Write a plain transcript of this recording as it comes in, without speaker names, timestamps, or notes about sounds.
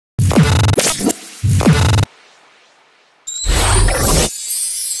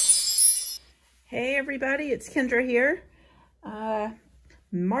everybody, it's Kendra here.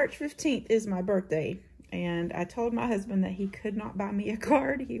 March 15th is my birthday, and I told my husband that he could not buy me a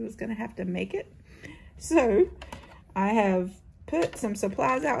card. He was going to have to make it. So I have put some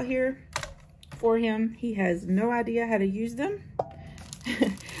supplies out here for him. He has no idea how to use them.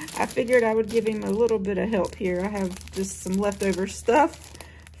 I figured I would give him a little bit of help here. I have just some leftover stuff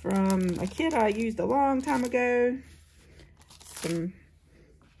from a kit I used a long time ago. Some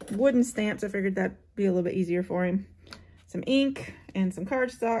wooden stamps. I figured that'd be a little bit easier for him. Some ink and some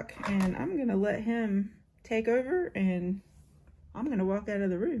cardstock, and I'm gonna let him take over and I'm gonna walk out of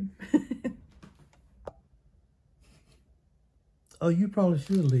the room. Oh, you probably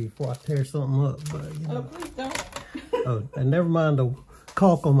should leave before I tear something up, but you know. Oh, please don't. Oh, and never mind the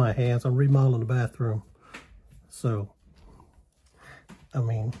caulk on my hands. I'm remodeling the bathroom. So, I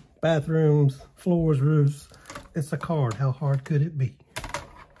mean, bathrooms, floors, roofs, it's a card. How hard could it be?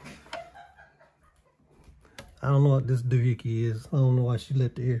 I don't know what this doohickey is. I don't know why she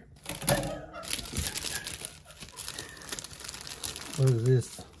left it here. What is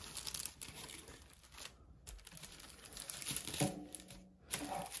this?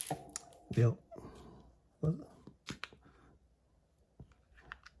 Yep. What?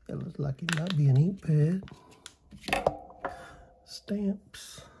 That looks like it might be an ink pad.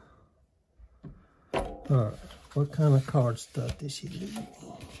 Stamps. Alright, what kind of card stuff did she leave?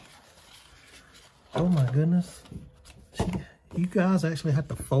 Oh my goodness. You guys actually have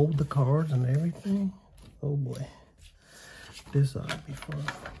to fold the cards and everything? Oh boy. This ought to be fun.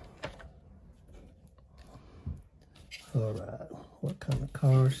 Alright, what kind of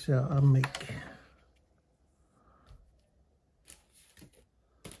cards shall I make?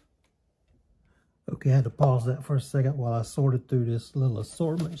 Okay, I had to pause that for a second while I sorted through this little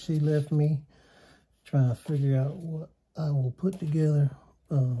assortment she left me. Trying to figure out what I will put together.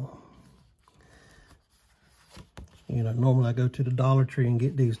 You know, normally I go to the Dollar Tree and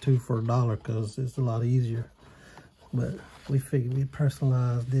get these two for $1 because it's a lot easier. But we figured we'd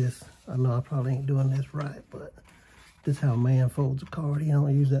personalize this. I know I probably ain't doing this right, but this is how a man folds a card. He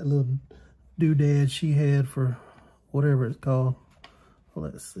don't use that little doodad she had for whatever it's called.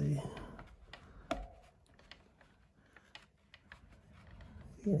 Let's see.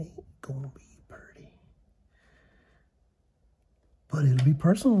 It ain't gonna be pretty. But it'll be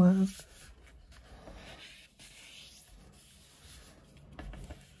personalized.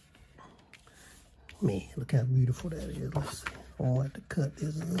 Man, look how beautiful that is. Let's see. I'm gonna have to cut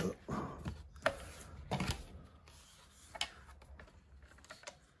this up.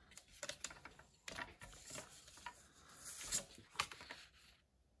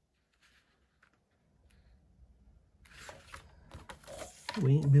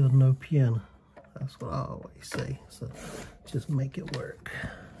 We ain't building no piano. That's what I always say. So just make it work.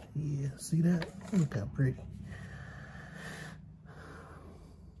 Yeah, see that? Look how pretty.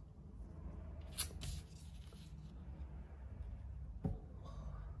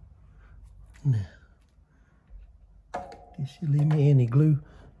 Now, did she leave me any glue?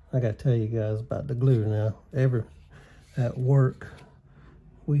 I gotta tell you guys about the glue now. At work,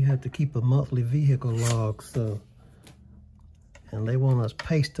 we have to keep a monthly vehicle log, so, and they want us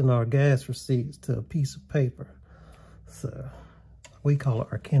pasting our gas receipts to a piece of paper. So we call it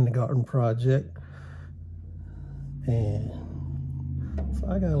our kindergarten project. And so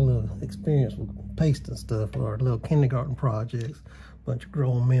I got a little experience with pasting stuff for our little kindergarten projects. Bunch of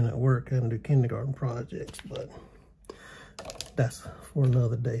grown men at work having to do kindergarten projects, but that's for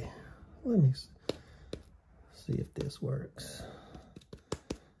another day. Let me see if this works.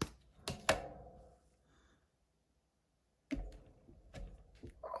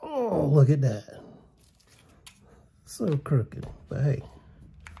 Oh, look at that. So crooked, but hey,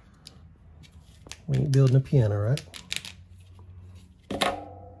 we ain't building a piano, right?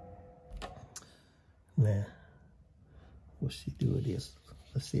 Now, what's she do with this?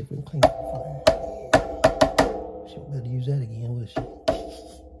 Let's see if we can clean it for her. She won't be able to use that again, will she?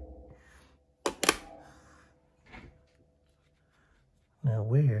 Now,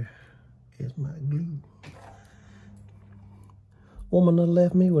 where is my glue? Woman done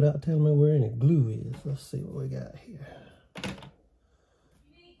left me without telling me where any glue is. Let's see what we got here.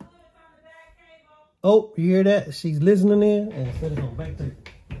 Oh, you hear that? She's listening in and said it's on back there.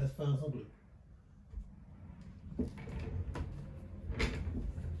 Let's find some glue.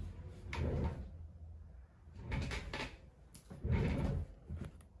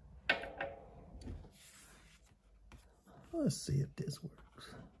 Let's see if this works.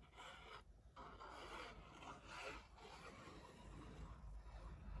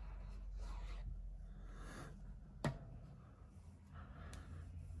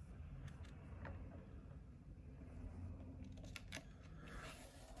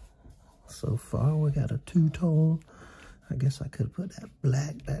 so far. We got a two-tone. I guess I could put that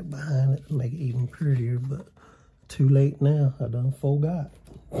black back behind it to make it even prettier, but too late now. I done forgot.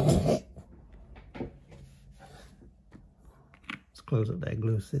 Let's close up that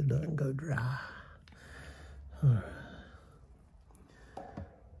glue so it doesn't go dry. All right.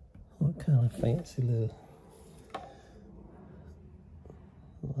 What kind of fancy little...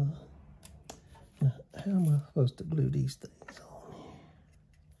 Now, how am I supposed to glue these things on here?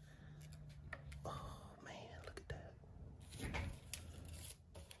 Oh man, look at that.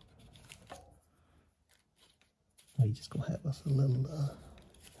 We just gonna have us a little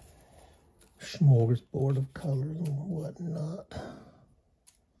smorgasbord of colors and whatnot.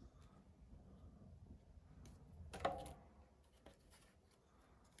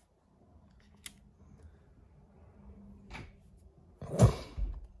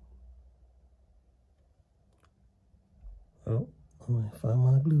 Oh, I'm gonna find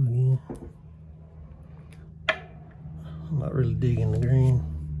my glue again. I'm not really digging the green.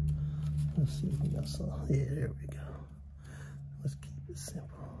 Let's see if we got some. Yeah, there we go. Let's keep it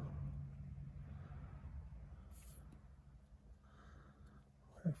simple.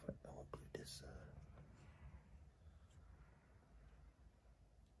 Perfect. I'm gonna glue this side.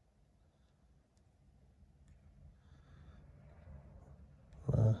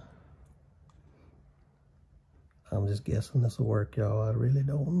 I'm just guessing this will work, y'all. I really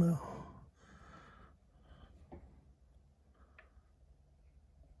don't know.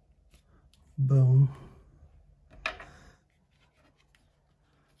 Boom. Let's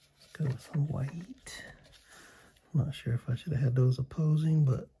go with some white. I'm not sure if I should have had those opposing,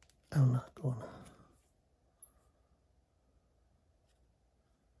 but I'm not gonna.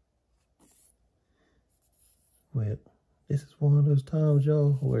 Well, this is one of those times,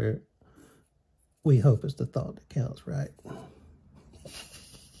 y'all, where we hope it's the thought that counts, right?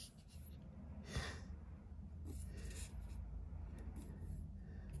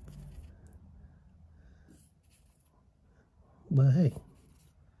 But hey,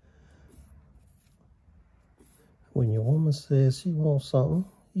 when your woman says she wants something,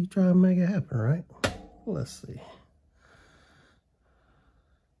 you try to make it happen, right? Let's see.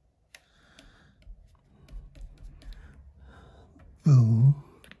 Boom.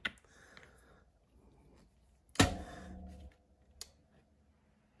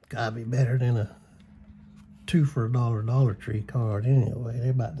 Gotta be better than a 2 for $1 Dollar Tree card anyway.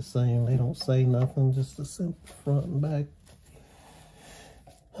 They're about the same. They don't say nothing, just a simple front and back.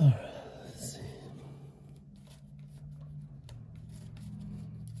 All right, let's see.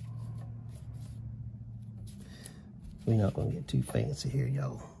 We're not gonna get too fancy here,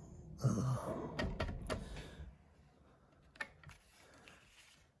 y'all.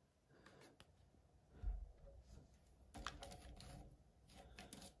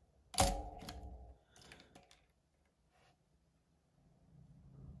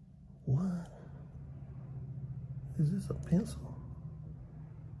 What? Is this a pencil?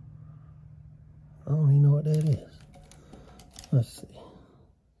 I don't even know what that is. Let's see.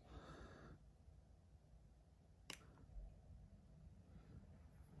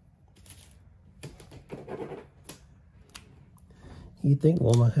 You'd think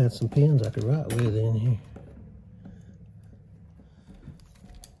Walmart had some pens I could write with in here.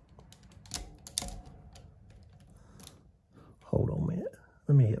 Hold on a minute.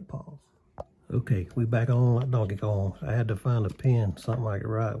 Let me hit pause. Okay, we back on like Donkey Kong. I had to find a pen, something I could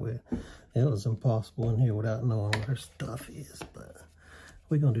write with. It was impossible in here without knowing where her stuff is, but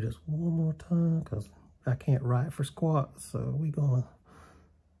we're gonna do this one more time because I can't write for squat, so we're gonna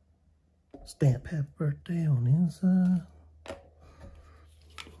stamp happy birthday on the inside.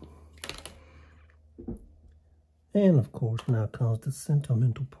 And of course, now comes the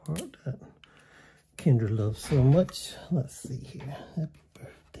sentimental part that Kendra loves so much. Let's see here. Happy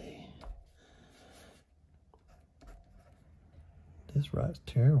birthday. This writes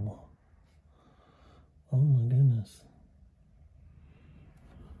terrible. Oh my goodness.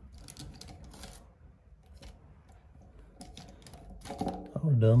 I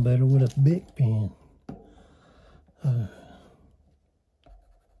would have done better with a big pen.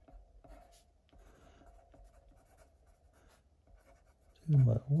 To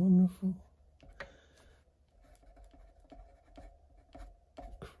my wonderful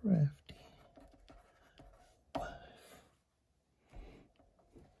crafty wife.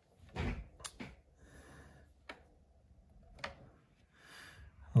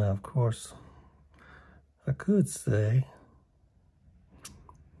 Now, of course, I could say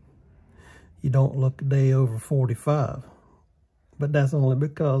you don't look a day over 45, but that's only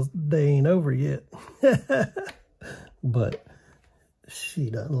because the day ain't over yet. But she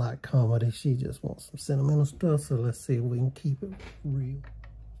doesn't like comedy. She just wants some sentimental stuff. So let's see if we can keep it real.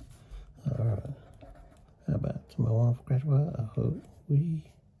 All right. How about to my wonderful graduate? I hope we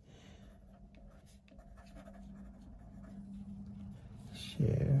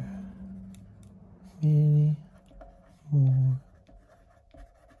share many more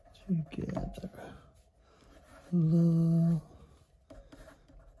together. Love.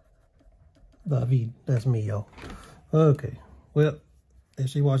 David, that's me, y'all. Okay, well, if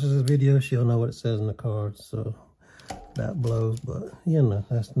she watches this video, she'll know what it says in the cards, so that blows, but you know,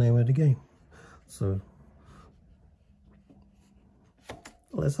 that's the name of the game. So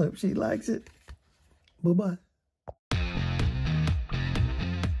let's hope she likes it. Bye-bye.